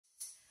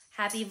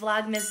Happy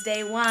Vlogmas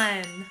Day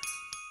 1.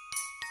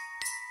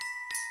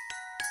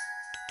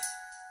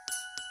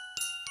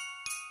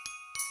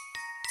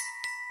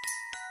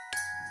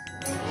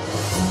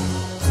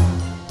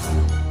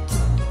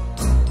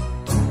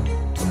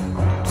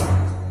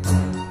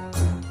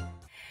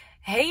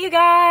 Hey you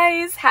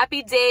guys,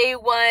 happy day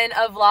 1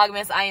 of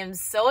Vlogmas. I am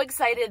so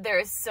excited. There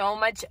is so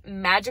much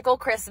magical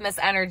Christmas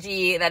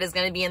energy that is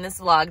going to be in this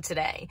vlog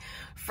today.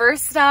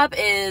 First up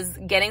is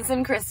getting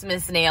some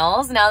Christmas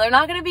nails. Now they're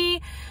not going to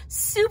be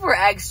super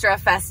extra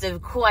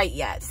festive quite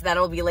yet.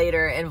 That'll be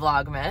later in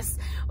Vlogmas.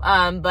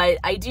 But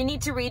I do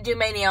need to redo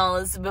my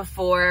nails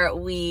before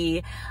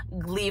we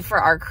leave for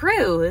our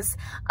cruise.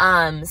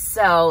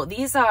 So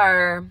these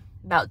are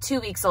about 2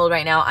 weeks old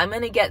right now. I'm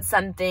going to get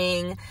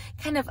something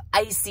kind of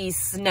icy,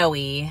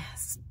 snowy,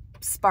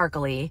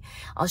 sparkly.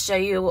 I'll show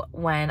you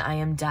when I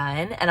am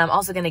done. And I'm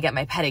also going to get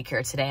my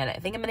pedicure today. And I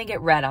think I'm going to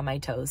get red on my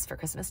toes for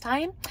Christmas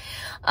time.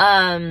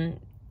 And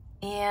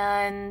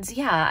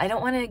yeah, I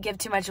don't want to give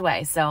too much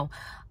away. So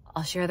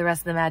I'll share the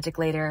rest of the magic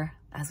later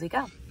as we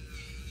go.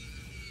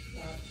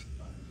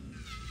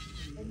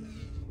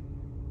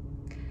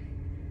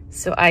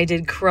 So I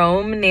did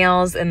chrome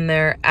nails and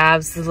they're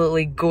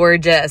absolutely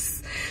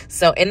gorgeous.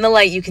 So in the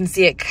light, you can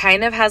see it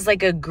kind of has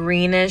like a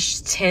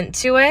greenish tint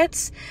to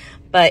it.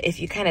 But if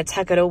you kind of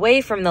tuck it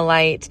away from the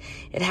light,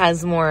 it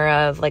has more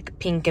of like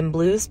pink and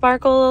blue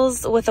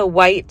sparkles with a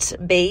white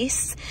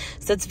base.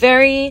 So it's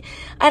very,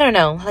 I don't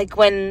know, like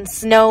when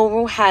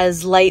snow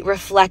has light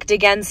reflect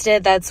against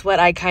it, that's what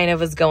I kind of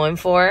was going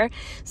for.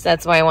 So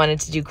that's why I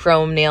wanted to do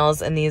chrome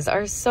nails. And these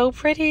are so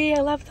pretty.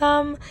 I love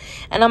them.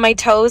 And on my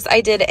toes,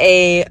 I did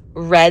a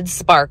red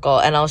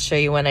sparkle and I'll show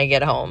you when I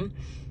get home.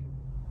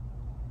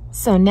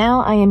 So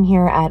now I am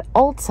here at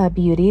Ulta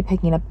Beauty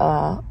picking up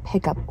a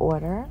pickup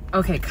order.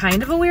 Okay,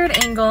 kind of a weird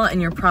angle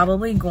and you're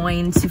probably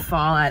going to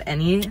fall at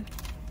any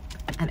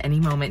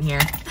moment here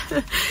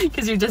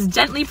because you're just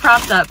gently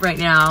propped up right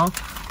now.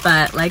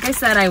 But like I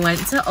said, I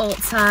went to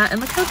Ulta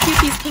and look how cute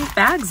these pink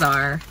bags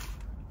are.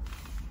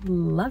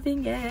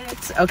 Loving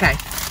it. Okay,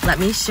 let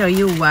me show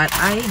you what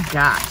I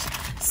got.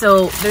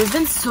 So there's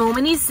been so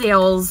many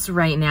sales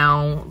right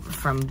now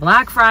from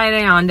Black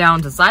Friday on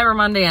down to Cyber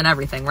Monday and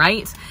everything,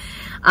 right?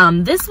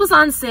 This was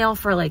on sale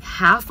for like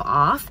half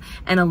off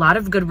and a lot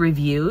of good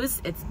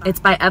reviews. It's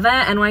by Eva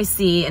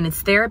NYC and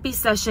it's therapy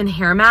session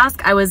hair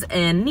mask. I was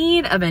in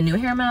need of a new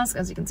hair mask.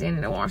 As you can see, I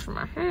need to wash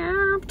my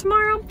hair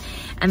tomorrow.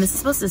 And this is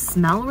supposed to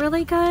smell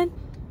really good.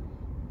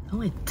 Oh,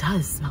 it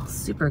does smell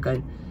super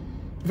good.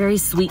 Very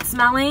sweet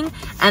smelling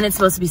and it's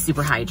supposed to be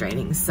super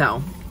hydrating.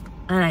 So,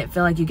 and I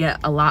feel like you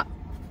get a lot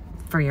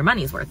for your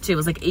money's worth too. It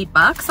was like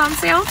 $8 on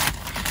sale.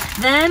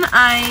 Then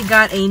I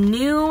got a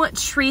new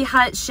Tree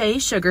Hut Shea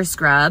Sugar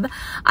Scrub.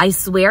 I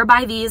swear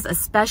by these,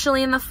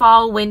 especially in the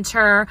fall,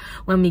 winter,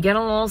 when we get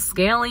a little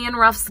scaly and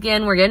rough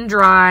skin, we're getting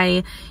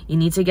dry, you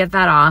need to get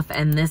that off,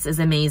 and this is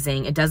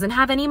amazing. It doesn't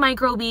have any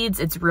microbeads,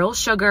 it's real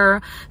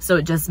sugar, so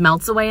it just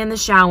melts away in the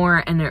shower,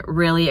 and it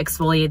really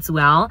exfoliates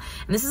well.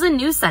 And this is a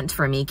new scent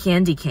for me,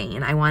 Candy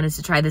Cane. I wanted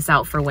to try this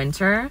out for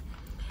winter.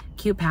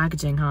 Cute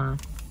packaging, huh?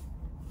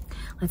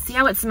 Let's see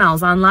how it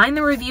smells. Online,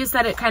 the review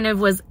said it kind of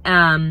was,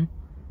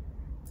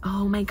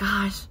 oh my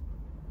gosh.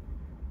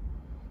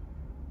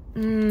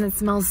 It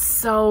smells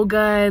so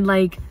good.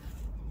 Like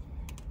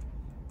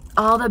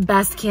all the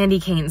best candy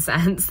cane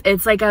scents.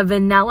 It's like a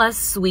vanilla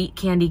sweet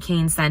candy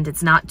cane scent.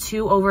 It's not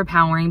too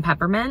overpowering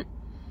peppermint.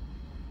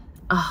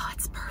 Oh,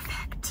 it's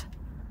perfect.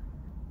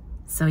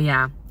 So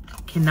yeah,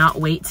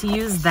 cannot wait to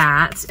use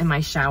that in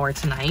my shower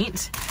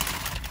tonight.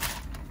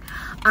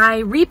 I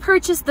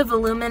repurchased the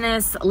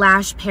Voluminous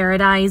Lash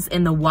Paradise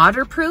in the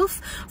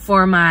waterproof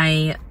for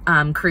my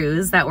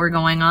cruise that we're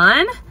going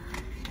on.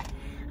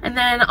 And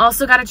then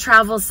also got a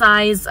travel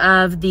size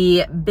of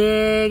the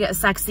Big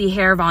Sexy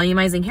Hair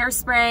Volumizing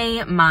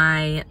Hairspray,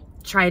 my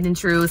tried and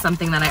true,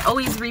 something that I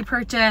always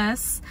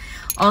repurchase.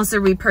 Also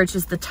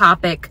repurchased the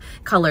Topic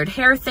Colored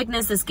Hair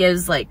Thickness. This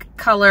gives like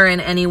color in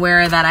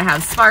anywhere that I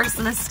have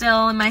sparseness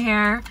still in my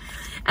hair.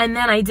 And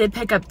then I did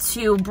pick up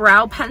 2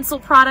 brow pencil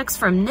products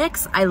from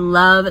NYX. I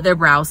love their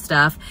brow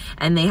stuff.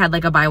 And they had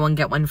like a buy one,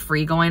 get one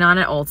free going on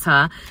at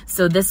Ulta.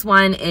 So this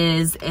one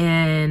is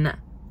in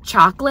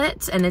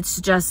chocolate and it's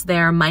just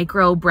their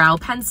micro brow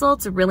pencil.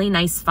 It's a really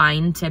nice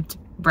fine tipped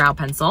brow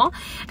pencil.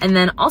 And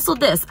then also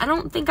this, I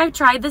don't think I've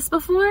tried this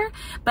before,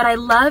 but I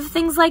love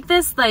things like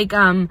this. Like,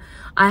 I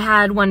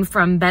had one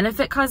from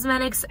Benefit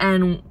Cosmetics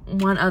and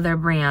one other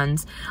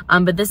brand.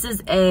 But this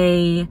is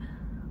a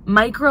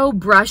micro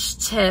brush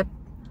tip,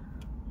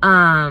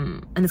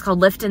 and it's called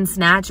Lift and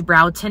Snatch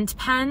Brow Tint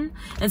Pen.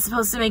 It's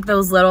supposed to make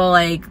those little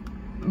like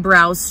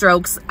brow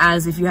strokes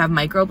as if you have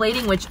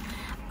microblading, which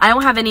I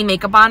don't have any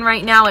makeup on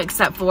right now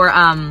except for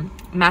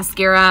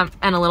mascara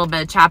and a little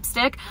bit of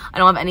chapstick. I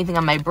don't have anything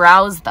on my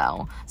brows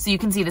though. So you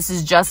can see this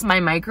is just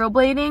my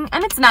microblading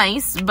and it's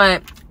nice,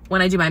 but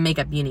when I do my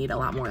makeup, you need a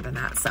lot more than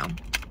that. So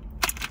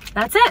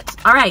that's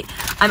it. All right.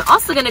 I'm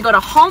also going to go to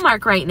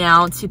Hallmark right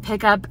now to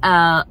pick up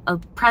a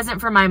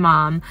present for my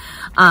mom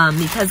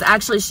because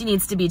actually she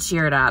needs to be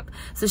cheered up.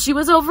 So she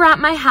was over at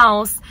my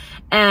house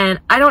and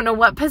I don't know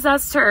what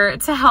possessed her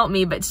to help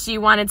me, but she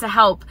wanted to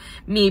help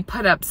me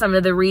put up some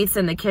of the wreaths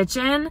in the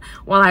kitchen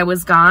while I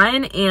was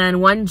gone.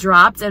 And one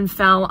dropped and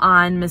fell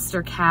on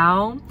Mr.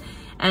 Cow.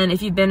 And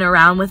if you've been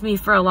around with me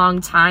for a long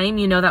time,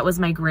 you know that was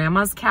my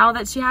grandma's cow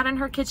that she had in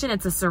her kitchen.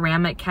 It's a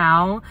ceramic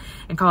cow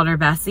and called her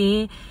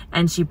Bessie,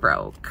 and she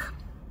broke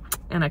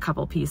in a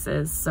couple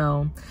pieces.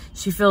 So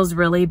she feels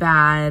really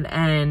bad.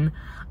 And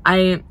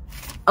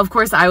of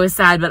course I was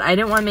sad, but I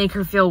didn't want to make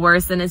her feel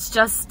worse. And it's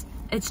just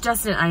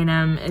an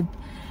item,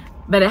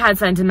 but it had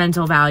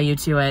sentimental value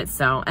to it.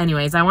 So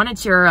anyways, I want to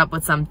cheer her up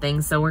with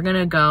something. So we're going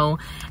to go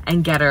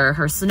and get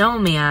her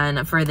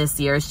snowman for this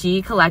year.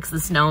 She collects the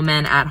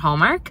snowmen at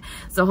Hallmark.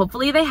 So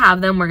hopefully they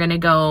have them. We're going to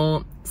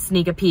go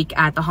sneak a peek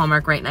at the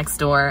Hallmark right next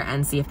door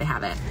and see if they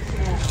have it.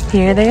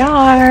 Here they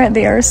are.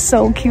 They are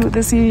so cute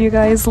this year, you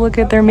guys. Look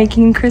at, they're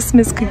making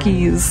Christmas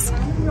cookies. I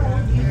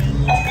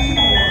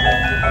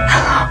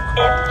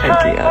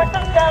can't.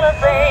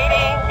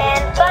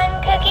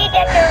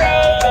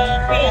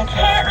 We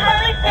can't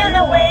hardly stand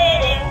the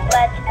waiting.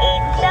 Let's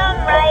eat some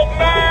right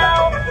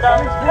now.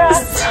 Some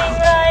frosting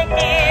right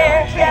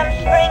here, some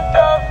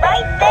sprinkles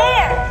right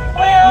there.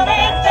 We'll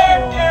make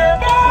them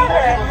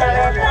together, so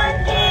there's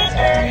plenty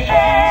to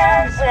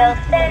share. We'll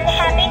send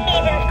happy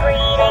season's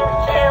greetings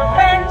to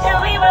friends who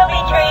we will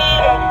be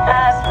treating.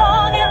 As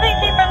long as they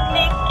see from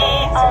Sticky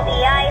all the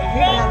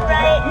icing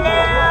right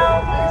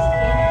now.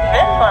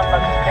 This one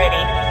looks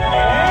pretty.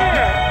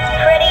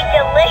 Pretty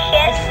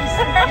delicious.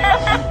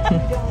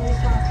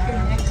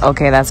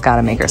 Okay, that's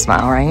gotta make her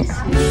smile, right?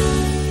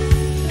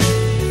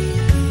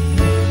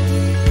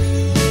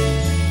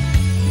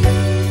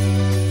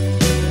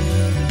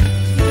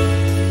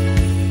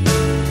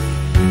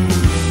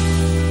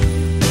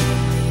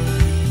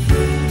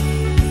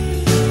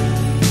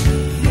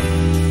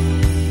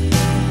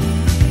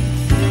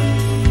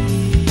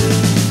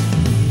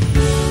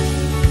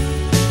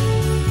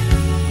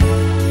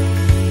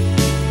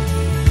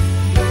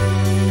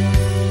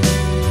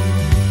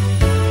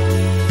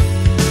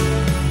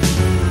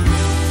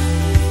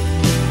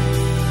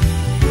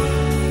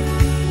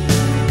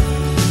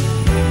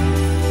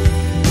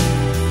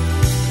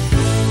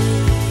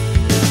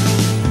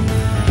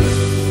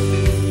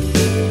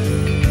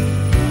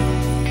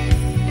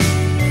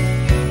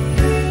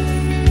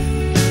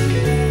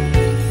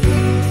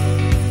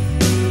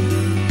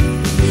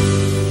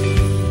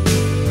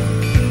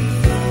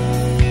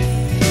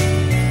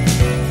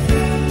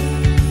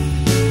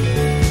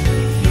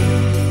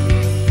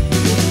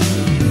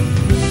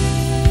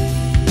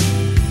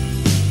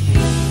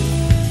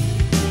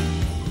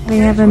 They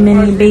have a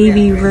mini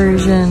baby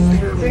version.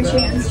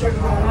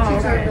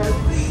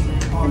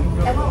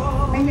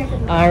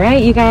 All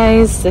right, you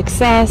guys,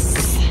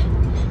 success.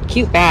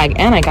 Cute bag,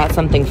 and I got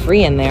something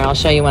free in there. I'll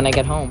show you when I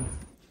get home.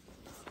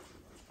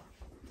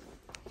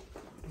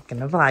 I'm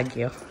gonna vlog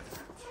you.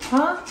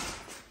 Huh?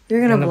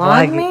 You're gonna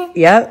vlog me?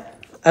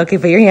 Yep. Okay,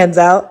 put your hands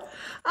out.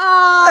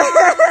 Oh,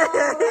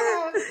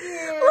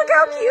 look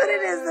how cute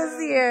it is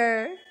this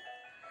year.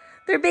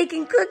 They're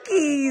baking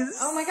cookies.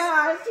 oh my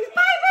gosh, she's 5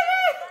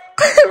 minutes!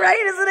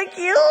 Right? Isn't it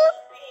cute?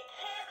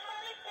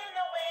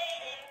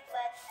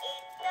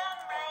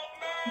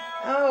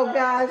 Oh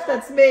gosh,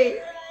 that's me.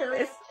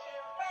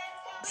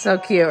 So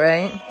cute,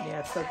 right? Yeah,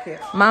 it's so cute.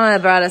 Mama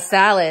brought us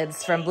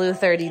salads from Blue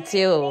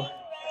 32.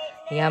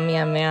 Yum,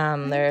 yum,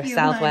 yum. They're Thank you,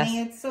 Southwest.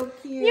 honey. It's so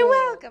cute. You're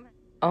welcome.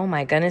 Oh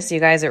my goodness, you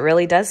guys, it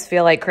really does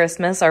feel like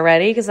Christmas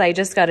already because I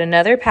just got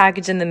another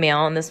package in the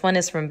mail, and this one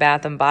is from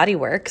Bath & Body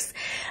Works.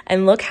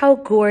 And look how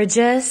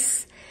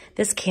gorgeous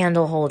this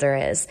candle holder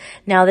is.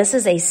 Now, this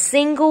is a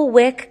single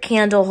wick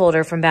candle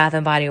holder from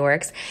Bath & Body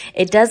Works.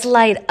 It does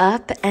light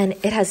up, and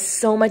it has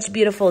so much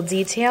beautiful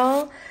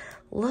detail.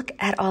 Look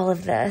at all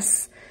of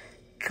this.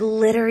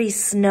 Glittery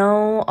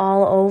snow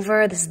all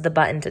over. This is the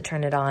button to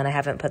turn it on. I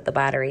haven't put the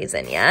batteries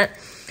in yet.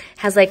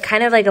 Has like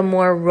kind of like a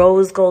more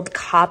rose gold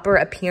copper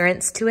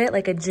appearance to it,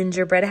 like a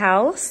gingerbread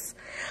house.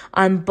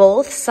 On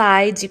both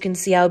sides, you can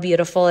see how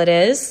beautiful it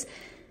is.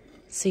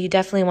 So you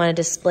definitely want to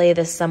display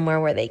this somewhere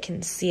where they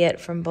can see it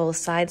from both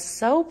sides.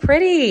 So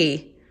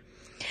pretty.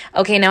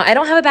 Okay, now I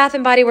don't have a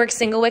Bath & Body Works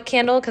single wick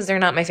candle because they're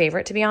not my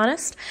favorite, to be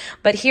honest.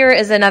 But here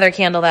is another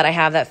candle that I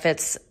have that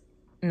fits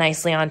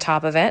nicely on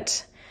top of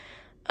it.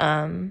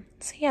 So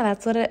yeah,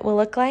 that's what it will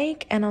look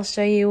like. And I'll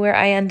show you where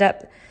I end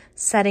up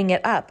setting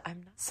it up.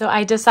 So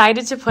I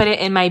decided to put it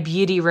in my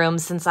beauty room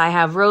since I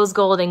have rose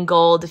gold and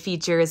gold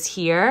features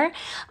here.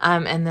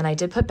 And then I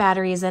did put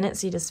batteries in it.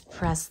 So you just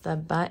press the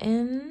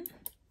button.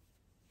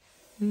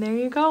 And there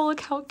you go.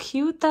 Look how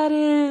cute that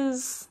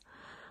is.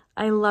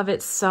 I love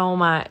it so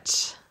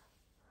much.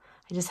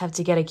 I just have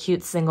to get a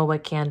cute single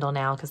wick candle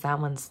now because that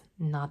one's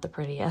not the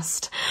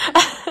prettiest.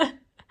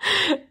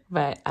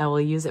 but I will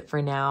use it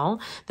for now.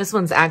 This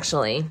one's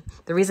actually,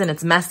 the reason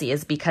it's messy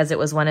is because it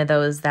was one of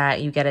those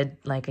that you get a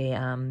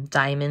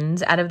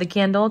diamond out of the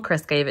candle.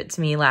 Chris gave it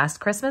to me last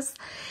Christmas.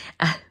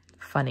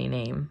 Funny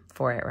name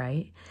for it,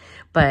 right?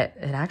 But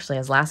it actually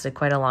has lasted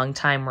quite a long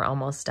time. We're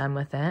almost done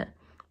with it.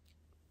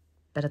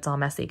 But it's all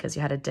messy because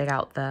you had to dig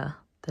out the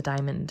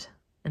diamond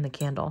in the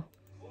candle.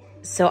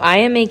 So I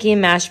am making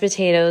mashed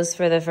potatoes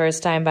for the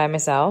first time by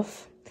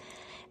myself.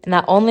 And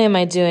not only am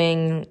I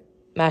doing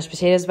mashed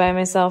potatoes by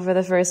myself for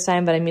the first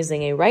time, but I'm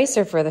using a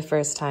ricer for the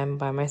first time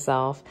by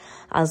myself,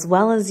 as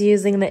well as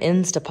using the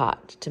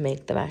Instapot to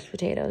make the mashed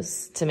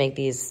potatoes, to make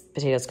these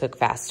potatoes cook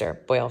faster,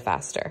 boil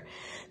faster.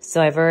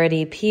 So I've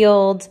already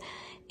peeled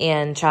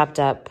and chopped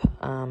up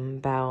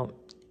about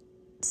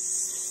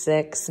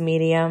 6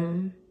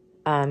 medium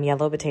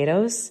yellow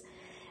potatoes.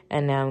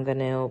 And now I'm going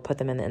to put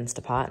them in the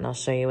Instapot, and I'll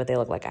show you what they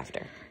look like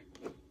after.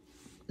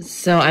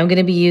 So I'm going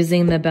to be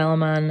using the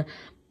Bellamon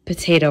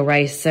potato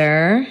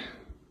ricer.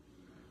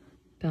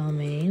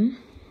 Balmain.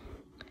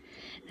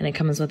 And it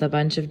comes with a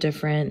bunch of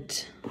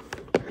different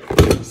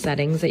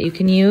settings that you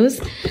can use.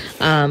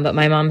 But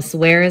my mom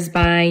swears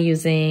by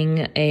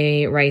using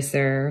a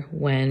ricer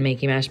when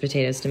making mashed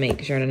potatoes to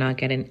make sure to not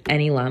get in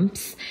any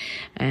lumps.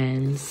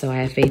 And so I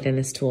have faith in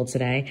this tool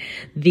today.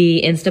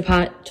 The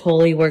Instapot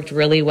totally worked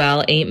really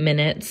well, 8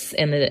 minutes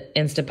in the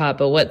Instapot.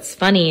 But what's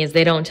funny is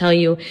they don't tell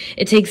you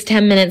it takes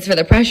 10 minutes for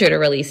the pressure to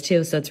release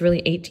too. So it's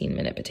really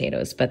 18-minute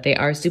potatoes, but they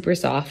are super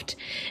soft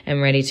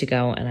and ready to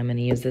go. And I'm going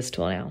to use this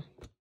tool now.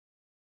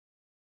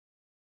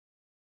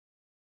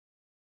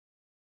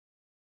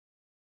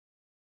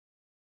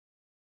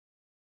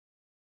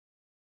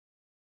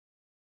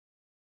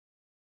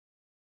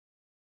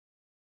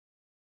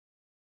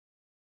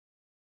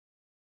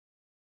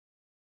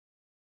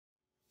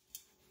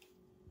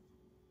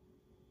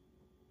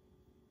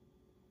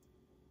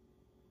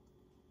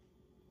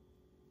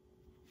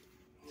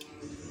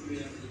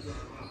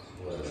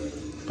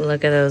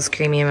 Look at those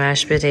creamy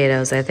mashed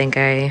potatoes. I think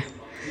I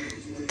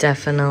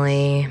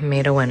definitely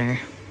made a winner.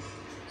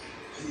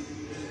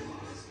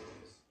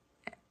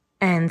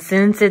 And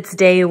since it's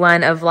day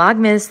 1 of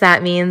Vlogmas,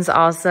 that means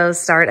also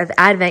start of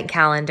Advent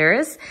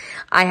calendars.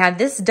 I have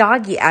this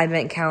doggy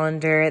Advent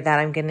calendar that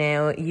I'm going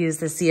to use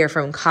this year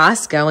from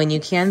Costco, and you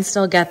can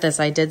still get this.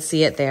 I did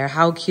see it there.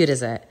 How cute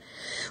is it?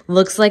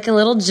 Looks like a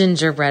little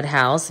gingerbread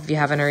house, if you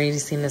haven't already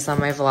seen this on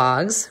my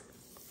vlogs.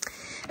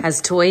 Has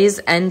toys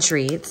and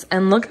treats,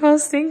 and look how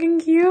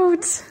stinking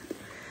cute.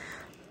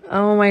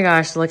 Oh my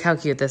gosh, look how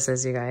cute this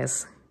is, you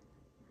guys.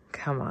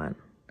 Come on.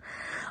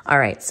 All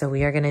right, so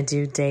we are gonna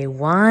do day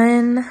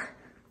 1.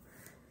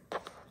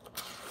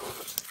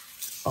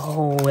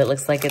 Oh, it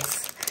looks like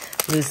it's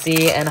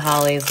Lucy and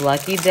Holly's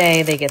lucky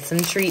day. They get some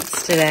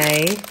treats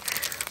today.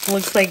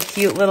 Looks like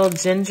cute little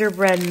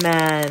gingerbread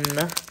men.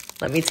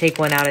 Let me take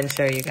one out and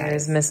show you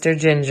guys. There's Mr.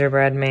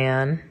 Gingerbread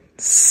Man.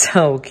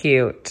 So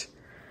cute.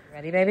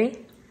 Ready,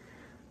 baby?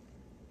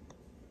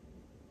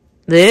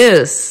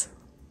 Loose.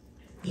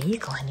 Here you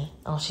go, honey.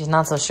 Oh, she's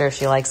not so sure if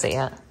she likes it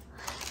yet.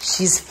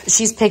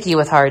 She's picky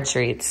with hard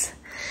treats.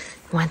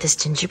 You want this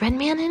gingerbread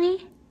man,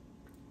 honey?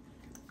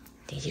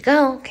 There you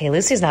go. Okay,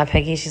 Lucy's not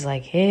picky. She's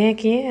like,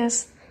 heck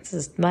yes. This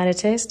is mighty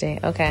tasty.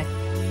 Okay.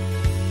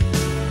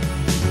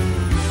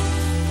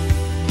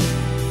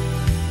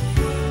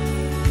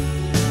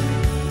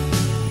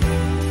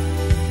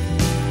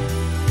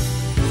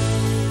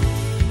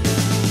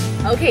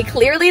 Okay,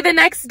 clearly the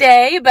next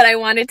day, but I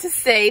wanted to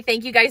say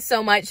thank you guys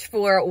so much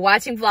for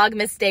watching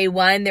Vlogmas Day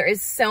 1. There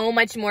is so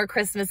much more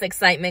Christmas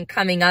excitement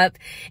coming up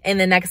in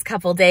the next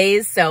couple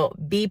days, so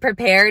be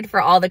prepared for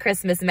all the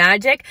Christmas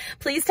magic.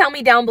 Please tell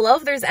me down below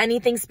if there's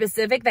anything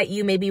specific that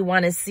you maybe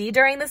want to see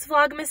during this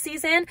Vlogmas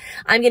season.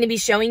 I'm going to be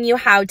showing you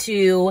how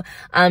to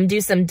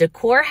do some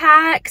decor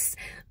hacks,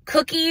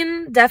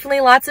 cooking,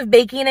 definitely lots of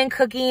baking and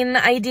cooking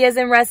ideas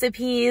and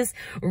recipes,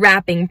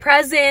 wrapping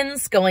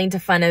presents, going to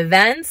fun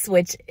events,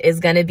 which is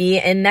going to be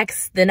in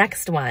the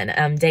next one,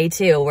 day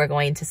 2. We're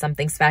going to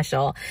something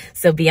special.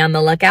 So be on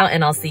the lookout,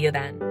 and I'll see you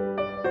then.